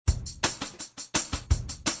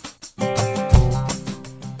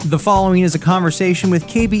The following is a conversation with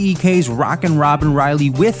KBEK's Rockin' Robin Riley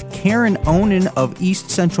with Karen Onan of East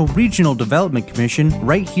Central Regional Development Commission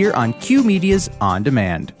right here on Q Media's On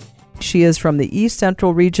Demand. She is from the East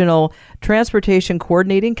Central Regional Transportation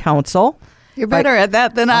Coordinating Council. You're better at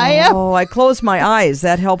that than I am. Oh, I close my eyes.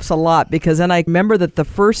 That helps a lot because then I remember that the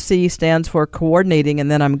first C stands for coordinating, and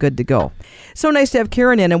then I'm good to go. So nice to have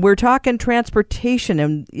Karen in, and we're talking transportation,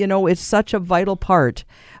 and you know, it's such a vital part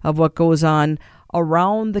of what goes on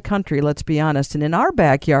around the country, let's be honest. And in our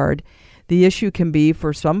backyard, the issue can be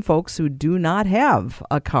for some folks who do not have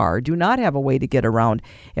a car, do not have a way to get around.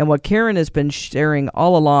 And what Karen has been sharing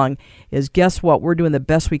all along is, guess what? We're doing the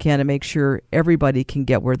best we can to make sure everybody can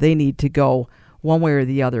get where they need to go one way or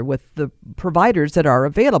the other with the providers that are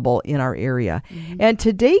available in our area. Mm-hmm. And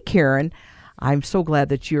today, Karen, I'm so glad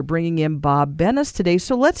that you're bringing in Bob Bennis today.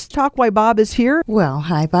 So let's talk why Bob is here. Well,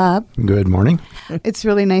 hi, Bob. Good morning. It's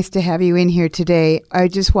really nice to have you in here today. I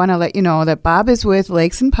just want to let you know that Bob is with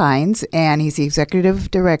Lakes and Pines, and he's the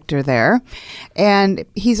executive director there. And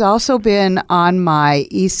he's also been on my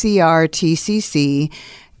ECR TCC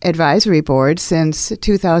advisory board since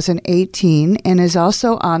 2018 and is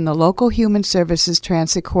also on the local human services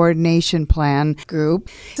transit coordination plan group.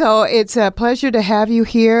 So it's a pleasure to have you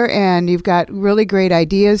here, and you've got really great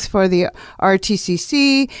ideas for the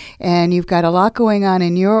RTCC, and you've got a lot going on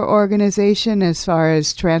in your organization as far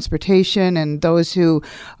as transportation and those who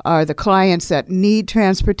are the clients that need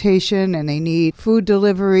transportation and they need food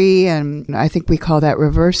delivery, and I think we call that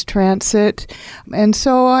reverse transit. And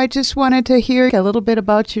so I just wanted to hear a little bit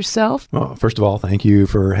about yourself. Well, first of all, thank you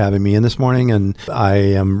for having me in this morning, and I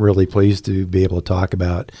am really pleased to be able to talk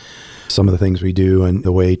about some of the things we do and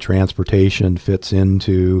the way transportation fits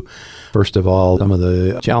into, first of all, some of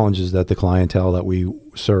the challenges that the clientele that we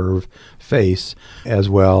serve face, as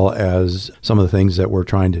well as some of the things that we're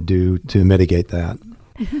trying to do to mitigate that.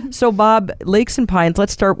 So, Bob, Lakes and Pines,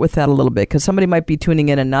 let's start with that a little bit, because somebody might be tuning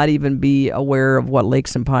in and not even be aware of what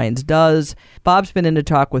Lakes and Pines does. Bob's been in to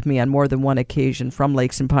talk with me on more than one occasion from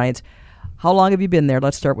Lakes and Pines. How long have you been there?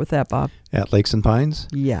 Let's start with that, Bob. At Lakes and Pines?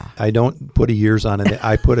 Yeah. I don't put a years on it.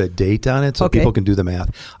 I put a date on it so Okay. people can do the math.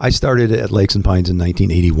 I started at Lakes and Pines in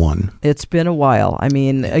 1981. It's been a while. I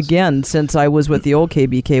mean, Yes. Again, since I was with the old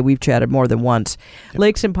KBK, we've chatted more than once. Yep.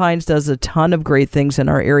 Lakes and Pines does a ton of great things in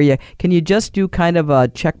our area. Can you just do kind of a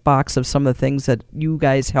checkbox of some of the things that you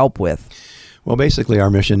guys help with? Well, basically,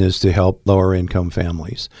 our mission is to help lower-income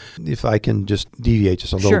families. If I can just deviate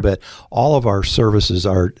just a little Sure. bit, all of our services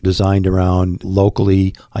are designed around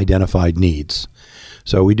locally identified needs.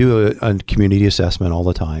 So we do a community assessment all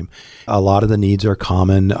the time. A lot of the needs are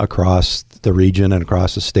common across the region and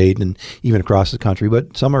across the state and even across the country,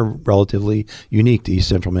 but some are relatively unique to East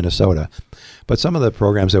Central Minnesota. But some of the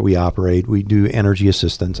programs that we operate, we do energy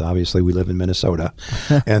assistance. Obviously, we live in Minnesota,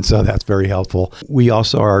 and so that's very helpful. We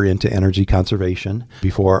also are into energy conservation.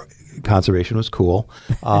 Before conservation was cool,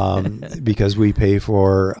 because we pay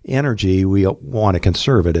for energy, we want to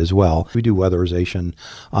conserve it as well. We do weatherization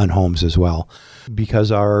on homes as well.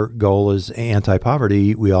 Because our goal is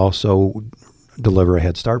anti-poverty, we also deliver a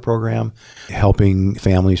Head Start program, helping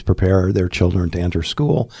families prepare their children to enter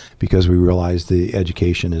school, because we realize the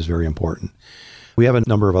education is very important. We have a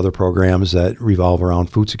number of other programs that revolve around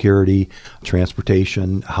food security,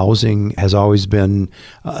 transportation. Housing has always been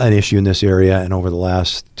an issue in this area, and over the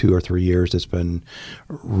last 2 or 3 years, it's been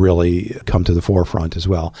really come to the forefront as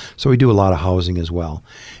well. So we do a lot of housing as well.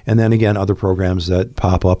 And then again, other programs that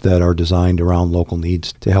pop up that are designed around local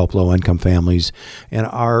needs to help low-income families. And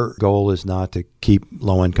our goal is not to keep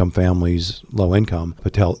low-income families low-income,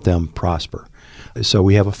 but to help them prosper. So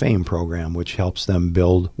we have a FAME program, which helps them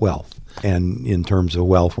build wealth. And in terms of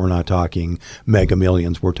wealth, we're not talking mega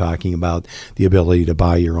millions. We're talking about the ability to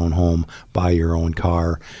buy your own home, buy your own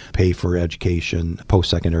car, pay for education,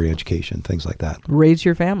 post-secondary education, things like that. Raise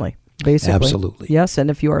your family, basically. Absolutely. Yes, and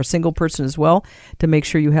if you are a single person as well, to make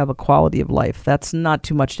sure you have a quality of life. That's not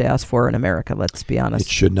too much to ask for in America, let's be honest.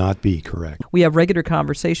 It should not be, correct. We have regular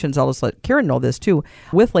conversations, I'll just let Karen know this too,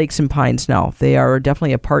 with Lakes and Pines now. They are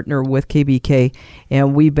definitely a partner with KBK,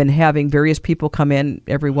 and we've been having various people come in,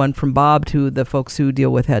 everyone from Bob to the folks who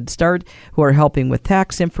deal with Head Start, who are helping with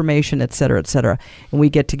tax information, et cetera, et cetera. And we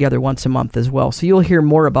get together once a month as well. So you'll hear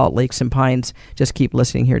more about Lakes and Pines. Just keep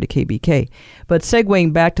listening here to KBK. But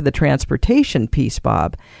segueing back to the transportation piece,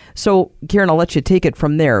 Bob. So, Karen, I'll let you take it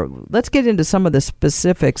from there. Let's get into some of the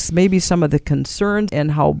specifics, maybe some of the concerns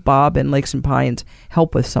and how Bob and Lakes and Pines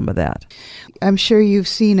help with some of that. I'm sure you've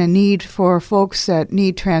seen a need for folks that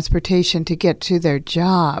need transportation to get to their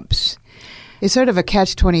jobs. It's sort of a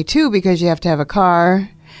catch-22 because you have to have a car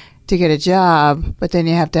to get a job, but then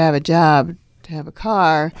you have to have a job to to have a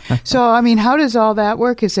car. So, I mean, how does all that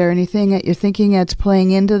work? Is there anything that you're thinking that's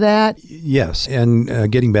playing into that? Yes,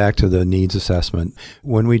 and getting back to the needs assessment,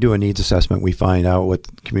 when we do a needs assessment, we find out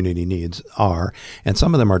what community needs are, and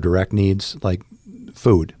some of them are direct needs, like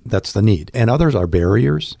food. That's the need. And others are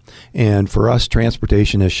barriers. And for us,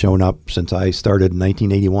 transportation has shown up since I started in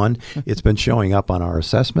 1981. It's been showing up on our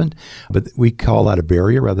assessment, but we call that a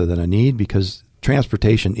barrier rather than a need because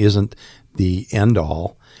transportation isn't the end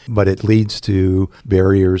all, but it leads to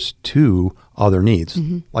barriers to other needs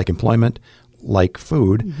like employment, like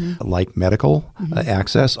food, like medical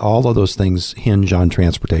access. All of those things hinge on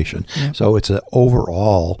transportation. Yep. So it's an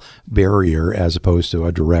overall barrier as opposed to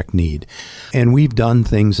a direct need. And we've done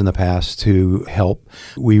things in the past to help.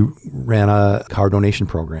 We ran a car donation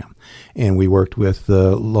program, and we worked with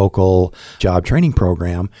the local job training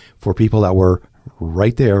program for people that were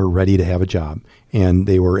right there ready to have a job. And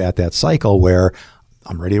they were at that cycle where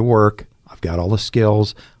I'm ready to work, I've got all the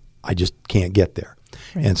skills, I just can't get there.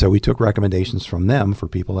 Right. And so we took recommendations from them for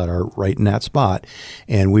people that are right in that spot,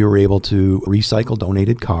 and we were able to recycle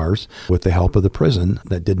donated cars with the help of the prison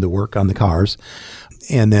that did the work on the cars,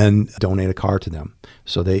 and then donate a car to them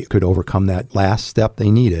so they could overcome that last step they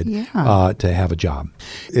needed to have a job.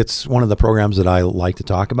 It's one of the programs that I like to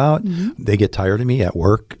talk about. They get tired of me at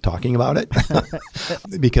work talking about it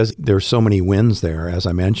because there's so many wins there. As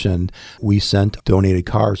I mentioned, we sent donated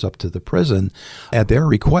cars up to the prison at their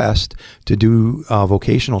request to do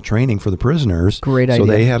vocational training for the prisoners. Great idea.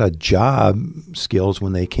 So they had a job skills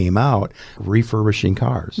when they came out refurbishing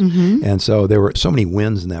cars. And so there were so many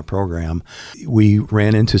wins in that program. We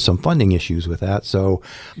ran into some funding issues with that. So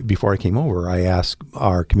before I came over, I asked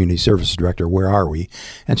our community services director, where are we?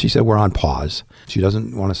 And she said, we're on pause. She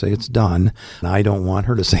doesn't want to say it's done. And I don't want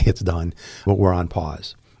her to say it's done, but we're on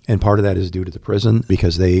pause. And part of that is due to the prison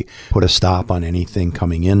because they put a stop on anything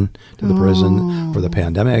coming in to the prison for the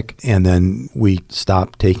pandemic. And then we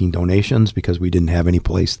stopped taking donations because we didn't have any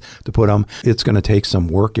place to put them. It's going to take some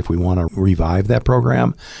work if we want to revive that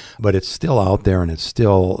program, but it's still out there, and it's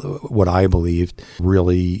still what I believe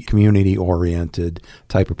really community-oriented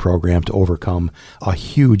type of program to overcome a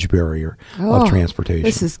huge barrier of transportation.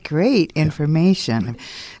 This is great information.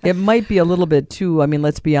 It might be a little bit too, I mean,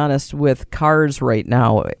 let's be honest, with cars right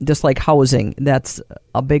now, just like housing, that's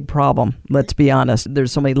a big problem. Let's be honest.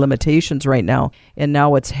 There's so many limitations right now, and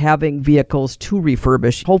now it's having vehicles to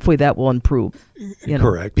refurbish. Hopefully that will improve.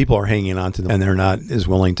 Correct. People are hanging on to them, and they're not as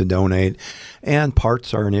willing to donate. And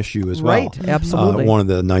parts are an issue as well. Right, absolutely. One of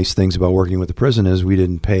the nice things about working with the prison is we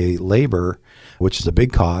didn't pay labor, which is a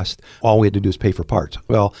big cost. All we had to do is pay for parts.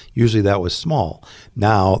 Well, usually that was small.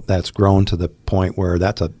 Now that's grown to the point where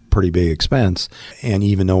that's a pretty big expense. And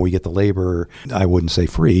even though we get the labor, I wouldn't say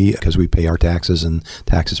free because we pay our taxes and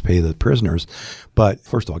taxes pay the prisoners. But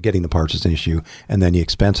first of all, getting the parts is an issue. And then the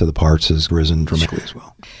expense of the parts has risen dramatically as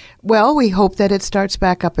well. Well, we hope that it starts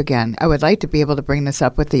back up again. I would like to be able to bring this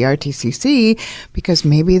up with the RTCC because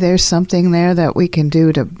maybe there's something there that we can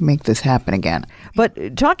do to make this happen again.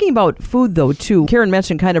 But talking about food, though, too, Karen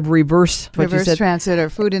mentioned kind of reverse transit or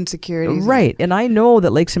food insecurities. Right. And I know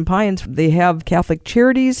that Lakes and Pines, they have Catholic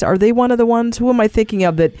Charities. Are they one of the ones? Who am I thinking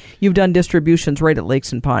of that you've done distributions right at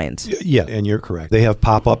Lakes and Pines? Yeah, and you're correct. They have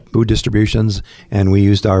pop-up food distributions, and we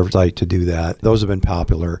used our site to do that. Those have been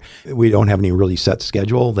popular. We don't have any really set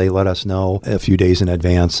schedule. They let us know a few days in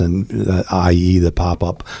advance, and i.e. the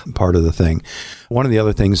pop-up part of the thing. One of the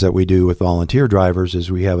other things that we do with volunteer drivers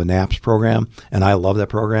is we have a NAPS program, and I love that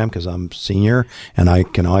program because I'm senior and I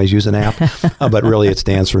can always use an app, but really it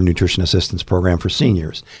stands for Nutrition Assistance Program for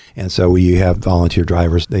Seniors. And so we have volunteer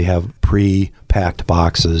drivers. They have pre-packed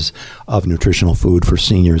boxes of nutritional food for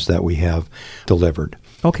seniors that we have delivered.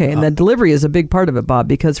 Okay, and the delivery is a big part of it, Bob,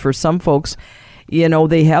 because for some folks, you know,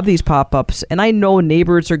 they have these pop-ups, and I know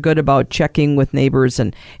neighbors are good about checking with neighbors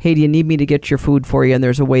and, hey, do you need me to get your food for you? And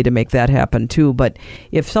there's a way to make that happen too. But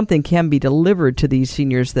if something can be delivered to these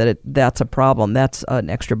seniors, that's a problem. That's an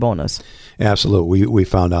extra bonus. Absolutely. We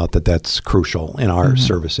found out that that's crucial in our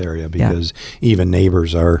service area because even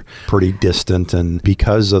neighbors are pretty distant, and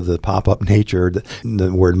because of the pop-up nature,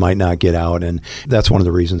 the word might not get out. And that's one of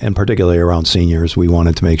the reasons, and particularly around seniors, we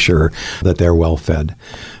wanted to make sure that they're well fed.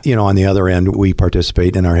 You know, on the other end, we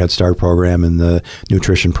participate in our Head Start program and the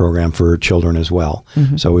nutrition program for children as well.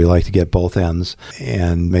 So we like to get both ends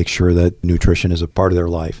and make sure that nutrition is a part of their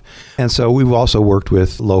life. And so we've also worked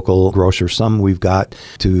with local grocers. Some we've got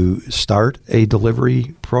to start a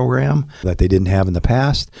delivery program that they didn't have in the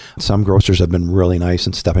past. Some grocers have been really nice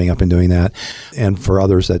in stepping up and doing that. And for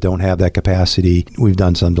others that don't have that capacity, we've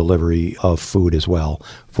done some delivery of food as well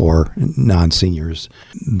for non-seniors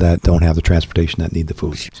that don't have the transportation that need the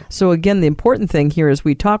food. So again, the important thing here as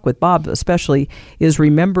we talk with Bob especially is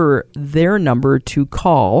remember their number to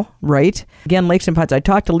call, right? Again, Lakes and Pines. I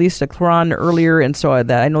talked to Lisa Cron earlier, and so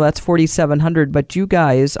that I know that's 4,700, but you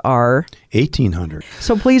guys are 1,800.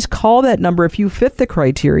 So please call that number if you fit the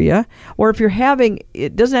criteria, or if you're having,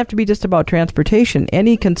 it doesn't have to be just about transportation,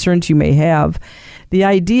 any concerns you may have. The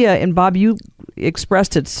idea, and Bob, you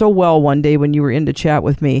expressed it so well one day when you were in to chat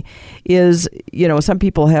with me, is, some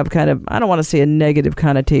people have kind of, I don't want to say a negative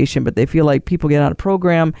connotation, but they feel like people get on a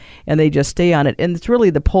program and they just stay on it. And it's really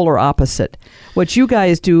the polar opposite. What you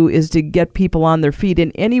guys do is to get people on their feet,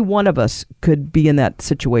 and any one of us could be in that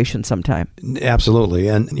situation sometime. Absolutely.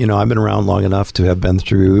 And, I've been around long enough to have been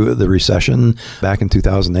through the recession back in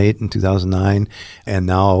 2008 and 2009, and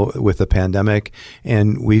now with the pandemic,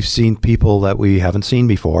 and we've seen people that we haven't seen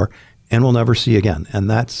before and we'll never see again. And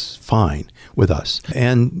that's fine with us.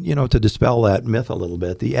 And, to dispel that myth a little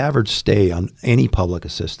bit, the average stay on any public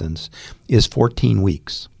assistance is 14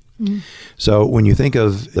 weeks. Mm-hmm. So when you think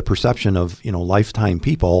of the perception of, lifetime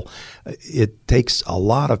people, it takes a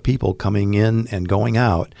lot of people coming in and going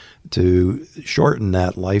out to shorten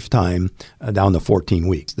that lifetime down to 14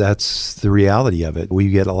 weeks. That's the reality of it. We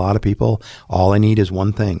get a lot of people, all I need is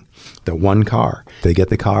one thing, the one car. They get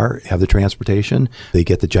the car, have the transportation, they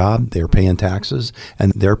get the job, they're paying taxes,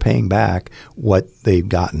 and they're paying back what they've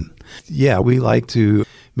gotten. Yeah, we like to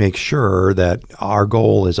make sure that our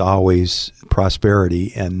goal is always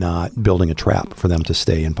prosperity and not building a trap for them to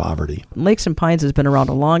stay in poverty. Lakes and Pines has been around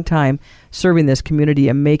a long time, serving this community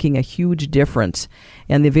and making a huge difference.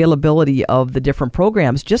 And the availability of the different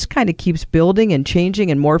programs just kind of keeps building and changing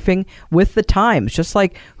and morphing with the times. Just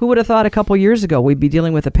like, who would have thought a couple years ago we'd be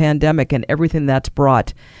dealing with a pandemic and everything that's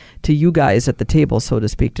brought to you guys at the table, so to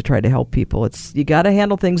speak, to try to help people. You got to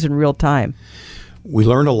handle things in real time. We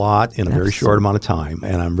learned a lot in a very short amount of time,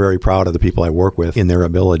 and I'm very proud of the people I work with in their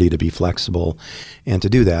ability to be flexible and to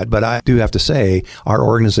do that. But I do have to say, our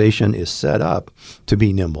organization is set up to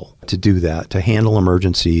be nimble, to do that, to handle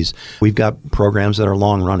emergencies. We've got programs that are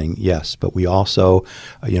long running, yes, but we also,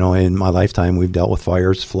 in my lifetime, we've dealt with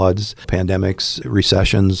fires, floods, pandemics,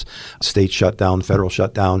 recessions, state shutdown, federal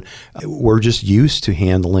shutdown. We're just used to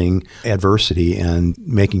handling adversity and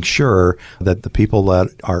making sure that the people that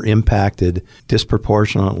are impacted disproportionately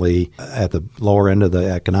at the lower end of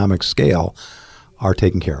the economic scale are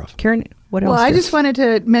taken care of. Karen, what else? Well, I just wanted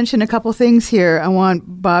to mention a couple things here. I want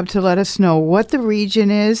Bob to let us know what the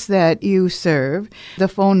region is that you serve, the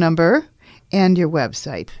phone number, and your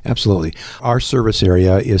website. Absolutely. Our service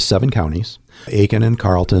area is 7 counties: Aiken and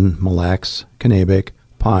Carlton, Mille Lacs, Kanabec,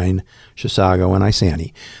 Pine, Chisago, and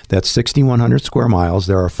Isani. That's 6,100 square miles.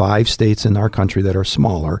 There are 5 states in our country that are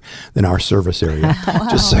smaller than our service area,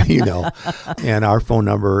 just so you know. And our phone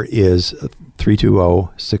number is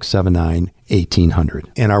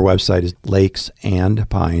 320-679-1800. And our website is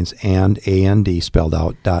lakesandpines, and spelled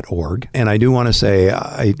out.org. And I do want to say,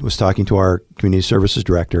 I was talking to our community services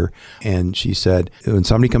director, and she said, when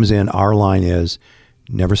somebody comes in, our line is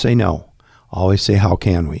never say no. Always say, how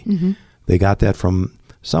can we? Mm-hmm. They got that from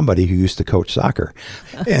somebody who used to coach soccer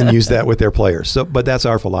and use that with their players. So, but that's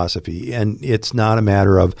our philosophy. And it's not a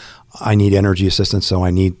matter of, I need energy assistance, so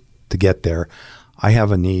I need to get there. I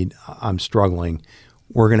have a need. I'm struggling.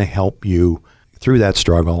 We're going to help you through that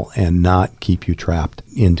struggle and not keep you trapped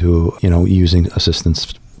into, using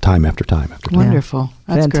assistance time after time after time. Wonderful.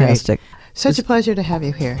 That's fantastic. Great. Such a pleasure to have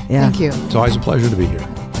you here. Yeah. Thank you. It's always a pleasure to be here.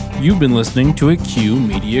 You've been listening to a Q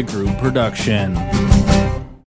Media Group production.